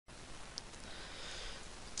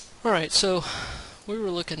Alright, so we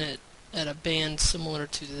were looking at a band similar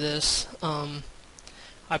to this.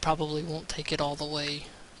 I probably won't take it all the way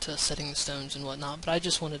to setting the stones and whatnot, but I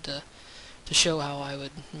just wanted to show how I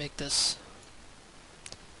would make this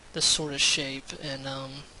sort of shape, and I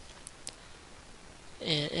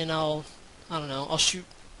don't know, I'll shoot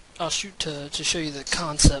to show you the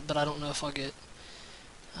concept, but I don't know if I'll get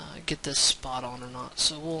this spot on or not.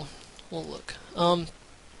 So we'll look.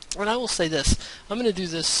 And I will say this: I'm going to do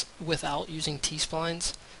this without using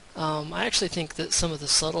T-splines. I actually think that some of the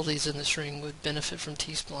subtleties in this ring would benefit from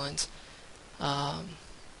T-splines.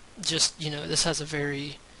 Just, this has a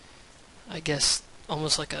very, I guess,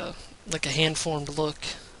 almost like a hand-formed look.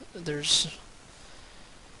 There's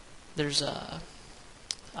I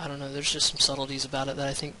don't know, there's just some subtleties about it that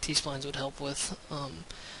I think T-splines would help with.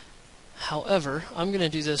 However, I'm going to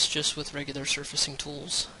do this just with regular surfacing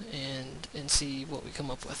tools and see what we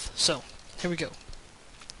come up with. So, here we go.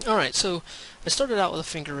 Alright, so I started out with a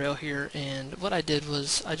finger rail here, and what I did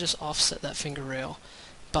was I just offset that finger rail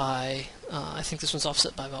by, I think this one's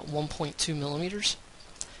offset by about 1.2 millimeters.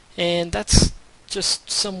 And that's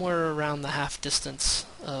just somewhere around the half distance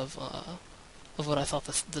of what I thought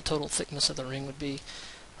the total thickness of the ring would be.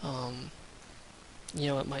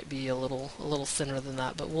 It might be a little thinner than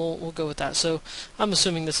that, but we'll go with that. So I'm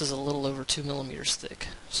assuming this is a little over 2 millimeters thick.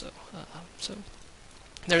 So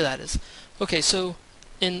there that is. Okay, so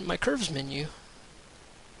in my curves menu,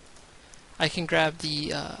 I can grab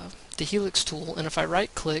the helix tool, and if I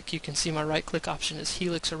right click, you can see my right click option is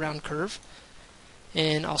helix around curve,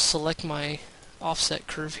 and I'll select my offset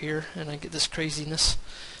curve here, and I get this craziness.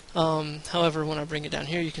 However, when I bring it down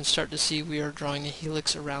here, you can start to see we are drawing a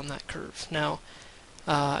helix around that curve. Now,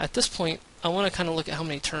 at this point, I want to kind of look at how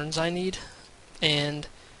many turns I need, and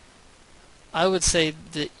I would say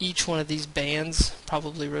that each one of these bands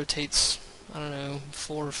probably rotates, I don't know,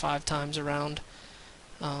 4 or 5 times around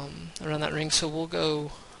that ring. So we'll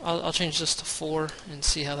go, I'll change this to 4 and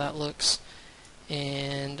see how that looks,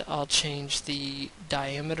 and I'll change the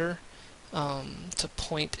diameter to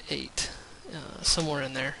 0.8, somewhere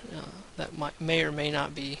in there. That may or may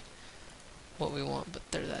not be what we want, but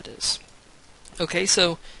there that is. Okay,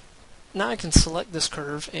 so now I can select this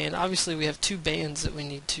curve, and obviously we have 2 bands that we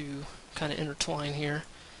need to kind of intertwine here.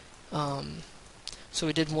 So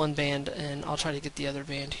we did one band, and I'll try to get the other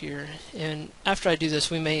band here. And after I do this,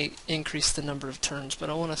 we may increase the number of turns, but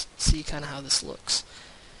I want to see kind of how this looks.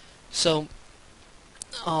 So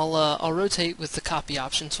I'll rotate with the copy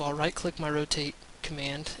option. So I'll right-click my rotate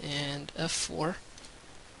command and F4,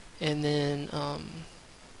 and then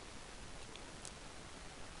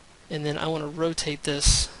I want to rotate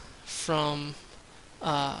this from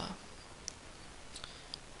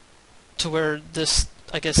to where this,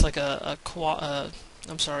 I guess, like a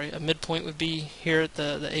midpoint would be here at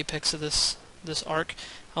the apex of this arc.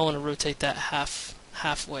 I want to rotate that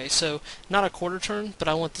halfway. So not a quarter turn, but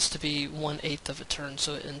I want this to be 1/8 of a turn,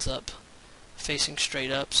 so it ends up facing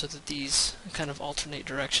straight up, so that these kind of alternate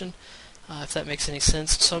direction. If that makes any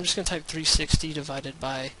sense. So I'm just going to type 360 divided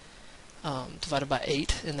by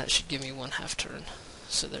 8, and that should give me 1/2 turn.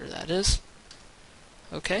 So there that is.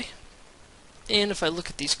 Okay. And if I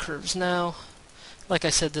look at these curves now, like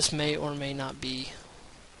I said, this may or may not be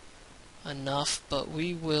enough, but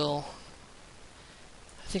I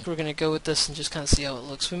think we're going to go with this and just kind of see how it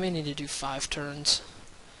looks. We may need to do 5 turns.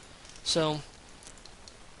 So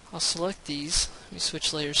I'll select these. Let me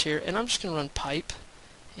switch layers here, and I'm just going to run pipe,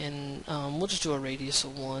 and we'll just do a radius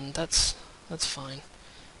of 1. That's fine.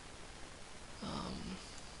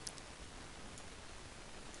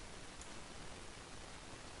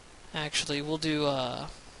 Actually, we'll do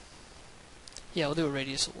we'll do a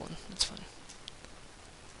radius of 1. That's fine.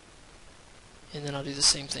 And then I'll do the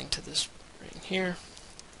same thing to this ring here.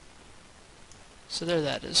 So there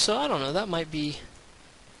that is. So I don't know, that might be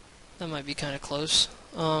kind of close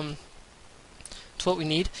to what we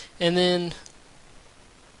need. And then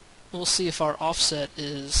we'll see if our offset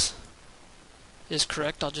is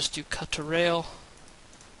correct. I'll just do cut to rail,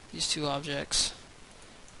 these 2 objects.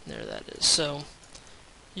 And there that is. So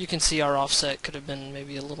you can see our offset could have been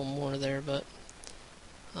maybe a little more there, but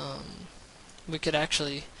we could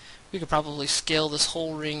probably scale this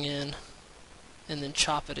whole ring in and then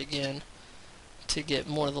chop it again to get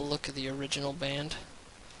more of the look of the original band.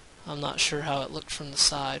 I'm not sure how it looked from the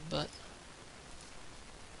side, but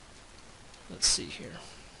let's see here.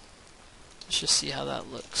 Let's just see how that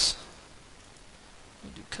looks.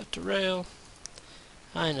 We'll do cut to rail.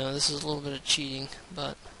 I know this is a little bit of cheating,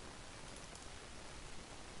 but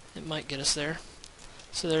it might get us there.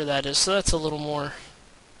 So there that is. So that's a little more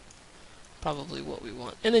probably what we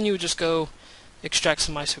want. And then you would just go extract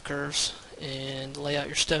some isocurves and lay out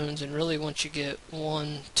your stones, and really once you get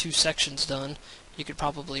 1-2 sections done, you could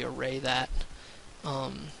probably array that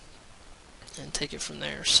and take it from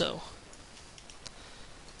there. So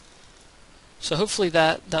hopefully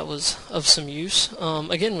that was of some use.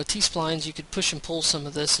 Again, with T-splines you could push and pull some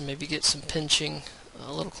of this and maybe get some pinching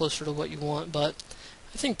a little closer to what you want, but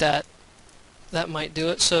I think that might do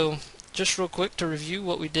it. So just real quick to review,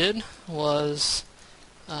 what we did was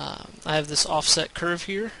I have this offset curve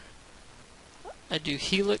here. I do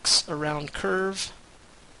helix around curve,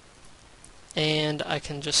 and I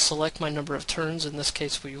can just select my number of turns. In this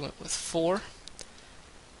case we went with 4,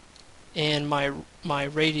 and my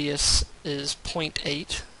radius is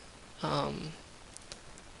 0.8.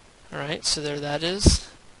 Alright, so there that is.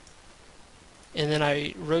 And then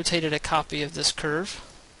I rotated a copy of this curve,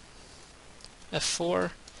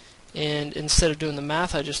 F4, and instead of doing the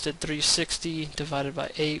math I just did 360 divided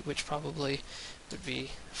by 8, which probably would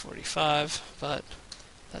be 45, but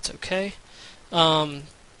that's okay.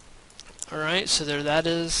 Alright, so there that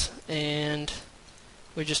is, and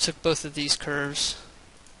we just took both of these curves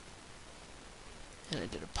and I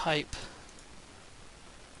did a pipe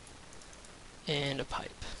and a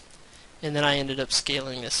pipe, and then I ended up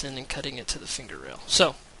scaling this in and cutting it to the finger rail.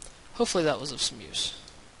 So hopefully that was of some use.